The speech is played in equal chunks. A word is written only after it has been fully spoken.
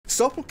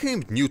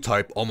self-proclaimed new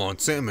type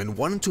Armand Salmon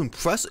wanted to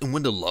impress and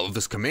win the love of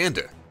his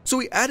commander, so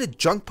he added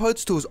junk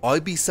parts to his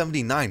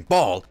RB-79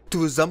 ball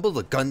to resemble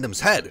the Gundam's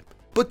head,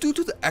 but due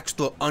to the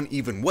extra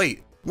uneven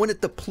weight, when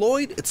it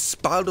deployed it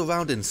spiraled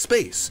around in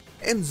space,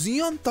 and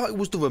Zeon thought it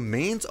was the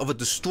remains of a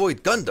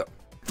destroyed Gundam.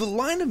 The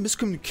line of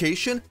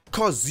miscommunication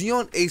caused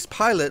Zeon Ace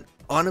pilot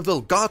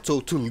Annabelle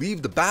Gato to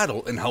leave the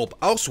battle and help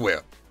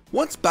elsewhere.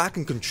 Once back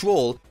in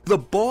control, the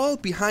ball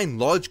behind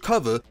large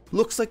cover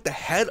looks like the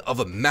head of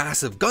a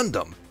massive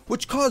Gundam,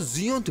 which caused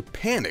Zeon to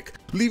panic,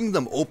 leaving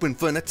them open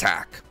for an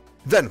attack.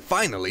 Then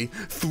finally,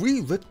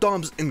 3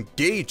 Rickdoms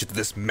engaged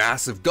this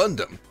massive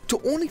Gundam, to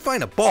only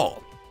find a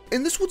ball.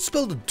 And this would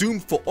spell the doom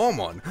for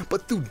Armand,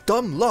 but through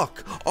dumb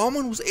luck,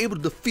 Armand was able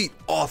to defeat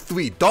all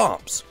 3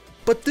 Doms.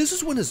 But this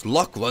is when his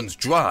luck runs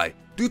dry,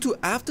 due to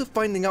after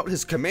finding out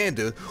his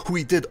commander, who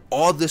he did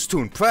all this to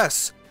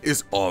impress,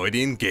 is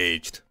already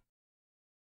engaged.